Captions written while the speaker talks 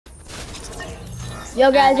Yo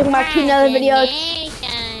guys, welcome back to another video.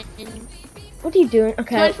 What are you doing?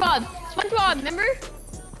 Okay. SpongeBob, remember?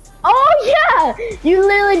 Oh yeah! You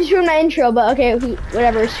literally just ruined my intro, but okay,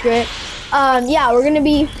 whatever, screw it. Yeah, we're gonna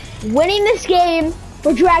be winning this game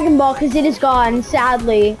for Dragon Ball because it is gone,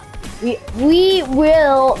 sadly. We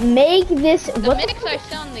will make this. The mythics are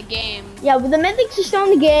still in the game. Yeah, but the mythics are still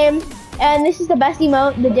in the game, and this is the best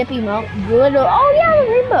emote, the dip emote. Literally. Oh yeah, the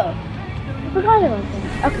rainbow. I forgot about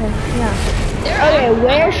that. Okay, yeah. Okay,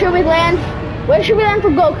 where should we land? Where should we land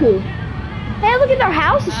for Goku? Hey, look at their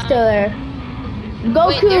house is still there.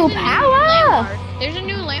 Goku, wait, power! There's a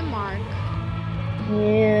new landmark.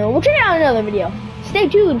 Yeah, we'll check it out in another video. Stay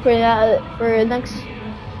tuned for that for next.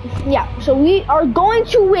 Yeah, so we are going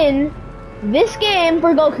to win this game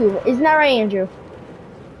for Goku. Isn't that right, Andrew?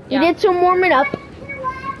 Yeah. We did some warming up.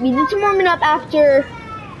 After.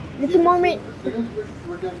 Did some warming.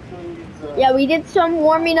 Yeah, we did some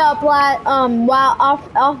warming up while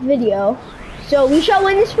off video. So we shall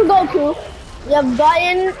win this for Goku. We have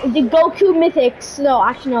gotten the Goku Mythics. No,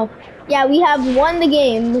 actually no. Yeah, we have won the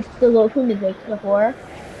game with the Goku Mythics before,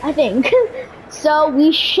 I think. So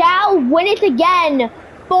we shall win it again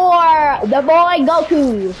for the boy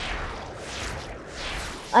Goku.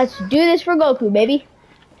 Let's do this for Goku, baby.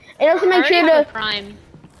 And also make sure to Prime.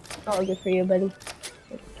 Oh, good for you, buddy.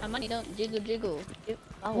 My money don't jiggle.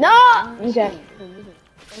 Oh, no! Okay.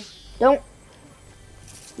 Don't.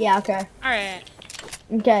 Yeah, okay. Alright.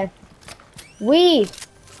 Okay. We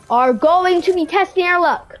are going to be testing our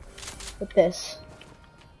luck with this.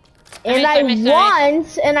 And I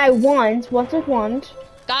want.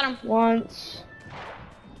 Got him. Once.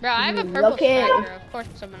 Bro, I have a purple striker. Of course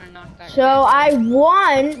I'm gonna knock that. So I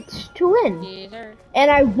want to win. Yes, sir.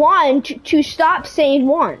 And I want to stop saying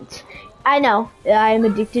want. I know, I am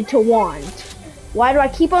addicted to want. Why do I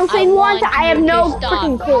keep on saying want? I have no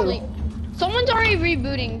freaking clue. Someone's already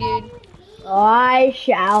rebooting, dude. I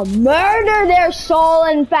shall murder their soul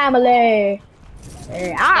and family.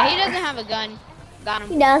 Yeah, he doesn't have a gun. Got him.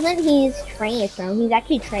 He doesn't. He's trash, bro. He's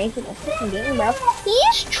actually trash in the freaking game, bro.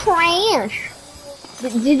 He's trash.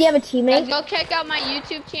 Did he have a teammate? Guys, go check out my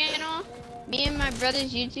YouTube channel. Me and my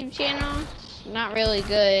brother's YouTube channel. Not really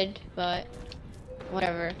good, but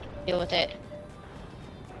whatever. Deal with it.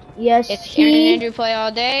 Yes, it's Aaron and Andrew play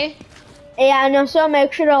all day. Yeah, and also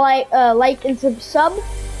make sure to like and sub.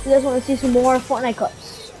 If you guys want to see some more Fortnite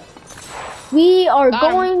clips. We are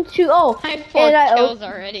going to. Oh, I have 4 kills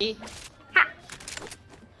already. Ha.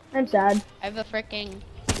 I'm sad. I have a freaking.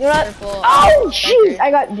 You know what? Oh, jeez!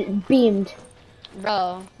 I got beamed.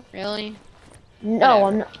 Bro, really? No,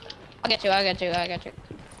 I'm not. I got you.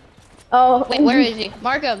 Oh. Wait, where is he?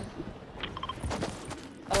 Mark him.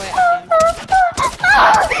 Oh wait.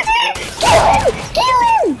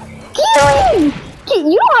 Kill him!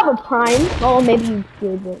 You don't have a prime. Oh, maybe you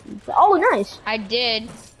did. Oh, nice. I did.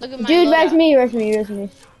 Look at my. Dude, res me. Res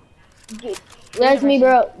me,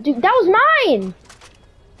 bro. Dude, that was mine.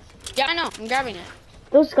 Yeah, I know. I'm grabbing it.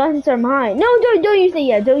 Those guns are mine. No, don't use it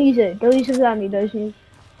yet. Don't use it. Don't use it without me. Don't use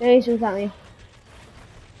it without me.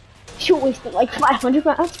 You wasted like 500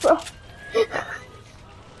 pounds, bro.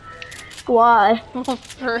 Why? Oh,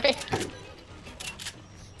 frick.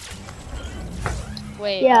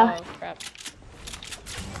 Wait, yeah. Oh, crap.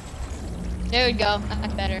 There we go.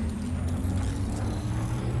 That's better.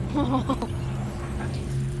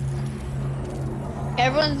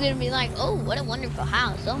 Everyone's gonna be like, oh, what a wonderful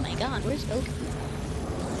house. Oh my god, where's Goku?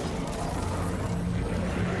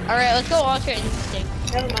 Alright, let's go Ultra Instinct.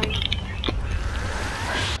 Never mind.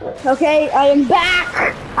 Okay, I am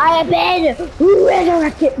back. I have been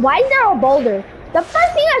resurrected. Why is there a boulder? The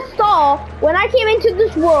first thing I saw when I came into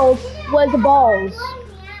this world was balls.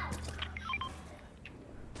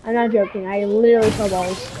 I'm not joking. I literally saw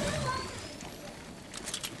balls.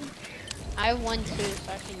 I have 1 too,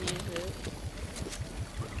 so I can use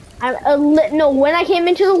it. No, when I came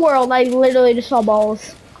into the world, I literally just saw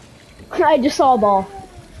balls. I just saw a ball.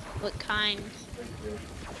 What kind?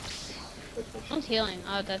 Someone's healing.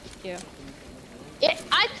 Oh, that's you.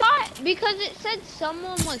 I thought because it said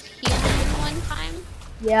someone was healing one time.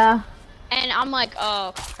 Yeah. And I'm like,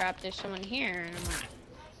 oh crap, there's someone here. And I'm like,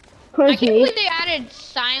 I can't believe they added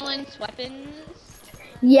silence weapons.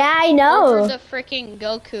 Yeah, I know. Over the freaking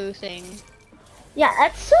Goku thing. Yeah,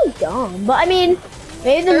 that's so dumb. But I mean,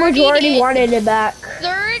 maybe the majority wanted it back.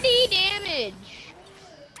 30 damage.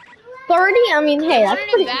 30? I mean, hey, that's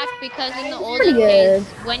pretty. Back because in the olden days,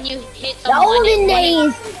 when you hit someone, the olden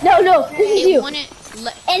days. No, this is you. In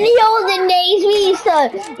the olden days, we used to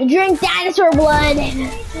drink dinosaur blood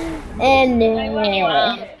and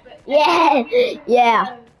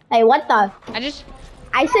yeah. Hey, what the?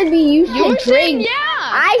 I said we used to drink. Yeah.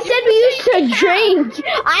 I said we used to drink.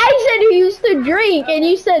 I said we used to drink, and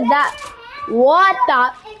you said that. What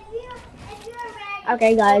the?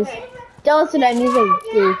 Okay, guys. Don't listen to him. He's a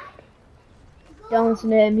goof. Don't listen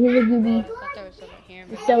to him. He's a goofy.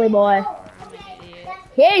 Silly boy.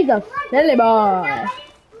 He's a silly boy.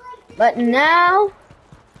 But now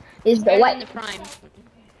is the what? Prime.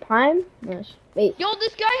 Prime? Yes. Wait. Yo,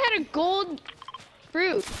 this guy had a gold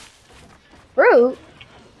fruit. Fruit?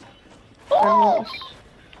 Oh!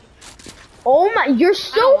 Oh my! You're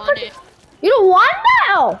so freaking. You don't want that?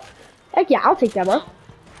 Oh. Heck yeah! I'll take that, bro.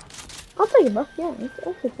 I'll take it, bro. Yeah,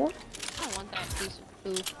 I'll take that. I don't want that piece of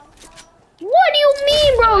food. What do you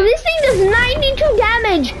mean, bro? This thing does 92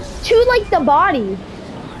 damage to like the body.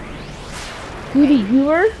 Goody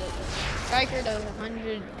goober. Striker does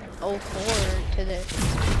 104 to this.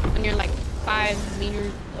 When you're like 5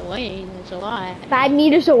 meters away, that's a lot. 5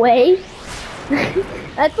 meters away?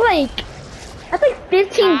 that's like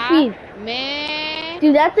 15 feet. Man.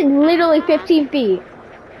 Dude, that's like literally 15 feet.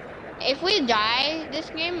 If we die this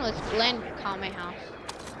game, let's land Kamehameha.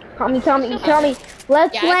 Kami.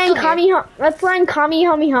 Let's land Kamehameha. Let's land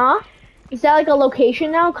Kamehameha. Is that like a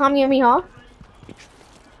location now? Kamehameha?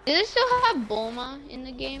 Does it still have Bulma in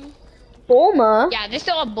the game? Bulma? Yeah, they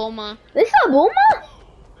still have Bulma. They still have Bulma?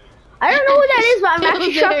 I don't know who that is, but I'm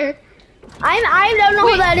actually shocked. I don't know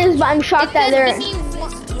who that is, but I'm shocked that they're.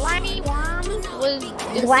 Slimy worm was.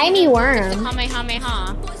 Slimy worm. The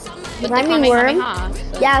Kamehameha. Slimy worm.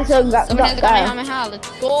 So Yeah, so Kamehameha. Let's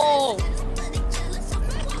go.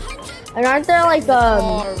 And aren't there like there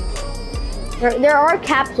are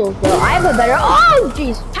capsules though. I have a better. Oh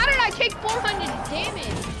jeez. How did I take 400 damage?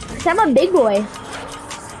 Cause I'm a big boy.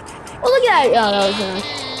 Oh look at that. Oh, that was nice.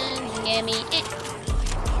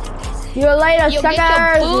 You're later, suckers.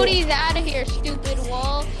 Get your booties out of here, stupid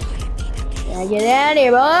wolf. Yeah, get out of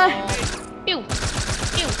here, boy. Pew,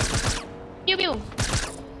 pew, pew,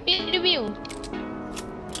 pew, pew, pew.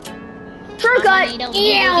 Shortcut.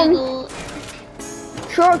 Yeah.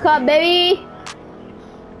 Shortcut, baby.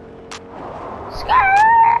 Bro,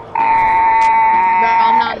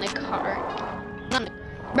 I'm not in the car.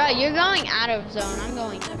 Bro, you're going out of zone. I'm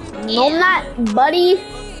going. No, I'm not, buddy.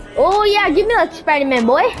 Oh yeah, give me that Spider-Man,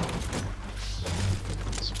 boy.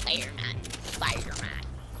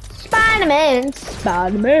 Spider-Man. As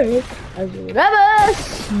ever,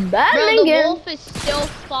 Spider-Man. Bro, the wolf is still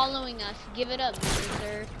following us. Give it up,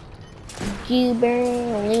 loser.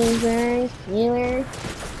 Loser, stealer.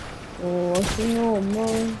 Oh, no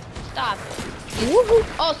more. Stop.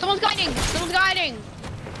 Oh, someone's guiding.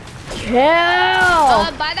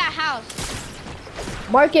 Chill. By that house.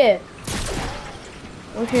 Mark it.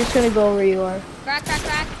 I'm just gonna go where you are. Crack.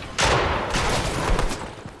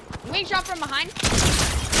 Wing shot from behind.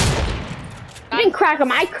 You didn't crack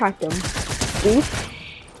him, I cracked him. Oof.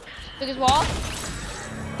 Took his wall.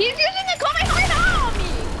 He's using the Kamehameha on me.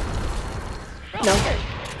 Bro, no.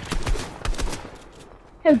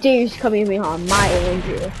 How dare you come at me on my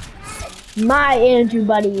Andrew? My Andrew,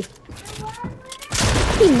 buddy.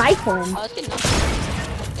 He might one. Oh, let's get him.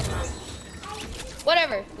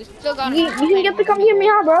 Whatever. We still got him. You can get the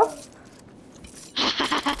Kamehameha, bro.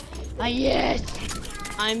 Yes.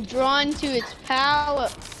 I'm drawn to its power.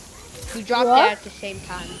 We dropped it at the same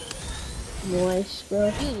time. Nice,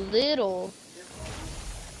 bro. You little.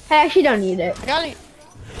 I actually don't need it. I got it.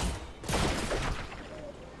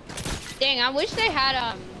 Dang, I wish they had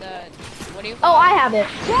the what do you call I have it.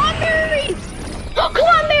 Cranberries!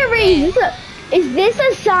 Cranberries! Is this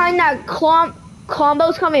a sign that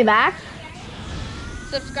Klombo's coming back?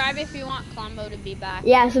 Subscribe if you want Klombo to be back.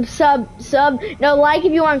 Yeah, sub. No, like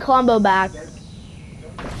if you want Klombo back.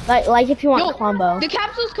 Like if you want Klombo. The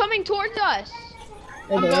capsule's coming towards us.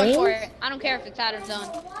 I'm going for it. I don't care if it's out of zone.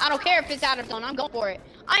 I'm going for it.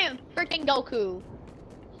 I am freaking Goku.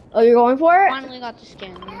 Oh, you're going for it? Finally got the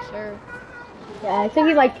skin, sir. Yeah, it took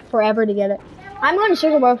me like forever to get it. I'm going to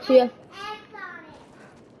circle box to you.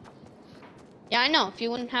 Yeah, I know. If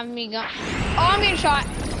you wouldn't have me go. Oh, I'm getting shot.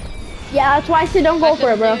 Yeah, that's why I said don't go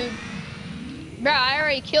for it, bro. Dude. Bro, I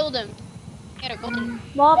already killed him.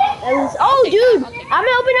 Well, dude, I'm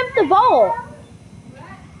gonna open up the vault.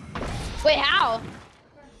 Wait, how?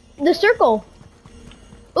 The circle.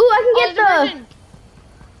 Ooh, I can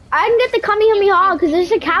get the Kamehameha because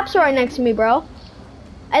there's a capsule right next to me, bro.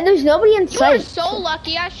 And there's nobody in sight. You're so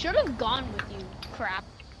lucky. I should have gone with you. Crap.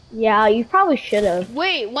 Yeah, you probably should have.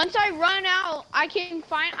 Wait, once I run out, I can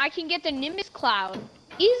get the Nimbus Cloud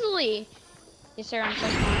easily. Yes, sir. I'm so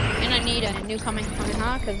smart. And I need a new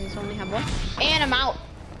Kamehameha because it's only have one. And I'm out.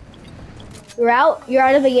 You're out? You're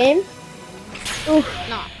out of the game? Oof.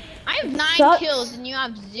 No. I have 9 kills and you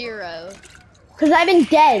have 0. Cause I've been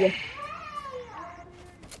dead.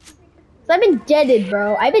 So I've been deaded,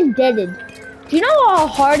 bro. I've been deaded. Do you know how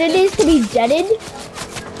hard it is to be deaded?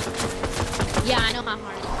 Yeah, I know how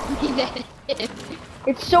hard it is to be deaded.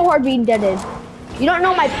 It's so hard being deaded. You don't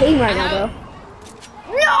know my pain right now, bro.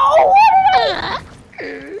 No!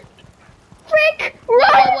 Frick!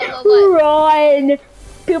 Run! What? Run!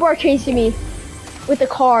 People are chasing me with the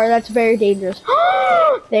car. That's very dangerous.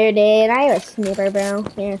 They're dead. I have a sniper, bro.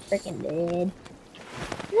 They're freaking dead.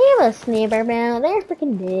 I have a sniper, bro. They're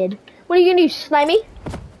freaking dead. What are you gonna do? Snipe me?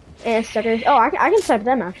 And suckers. Oh, I can snipe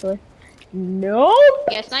them actually. Nope.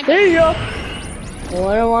 Yeah, sniper. There you go.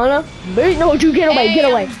 Wanna? No, dude, get away, get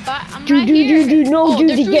away. I'm Dude, right here. No, dude,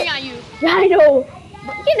 they're shooting at you. Yeah, I know.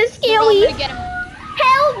 Get a scary. Get him.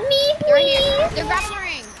 Help me, please. They're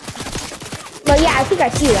grappling. Well, yeah, I think I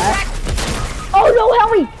see that. Oh no,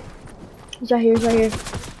 help me. He's right here,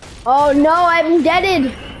 Oh no, I'm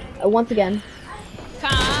deaded. Once again.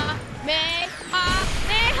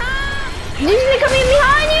 They're coming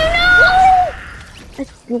behind you, no! I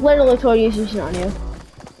literally told you she's on you.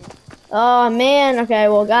 Oh man, okay,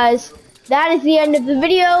 well guys, that is the end of the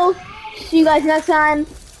video. See you guys next time.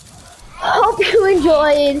 Hope you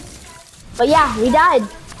enjoyed. But yeah, we died,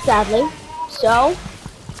 sadly. So,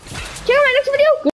 see you in my next video.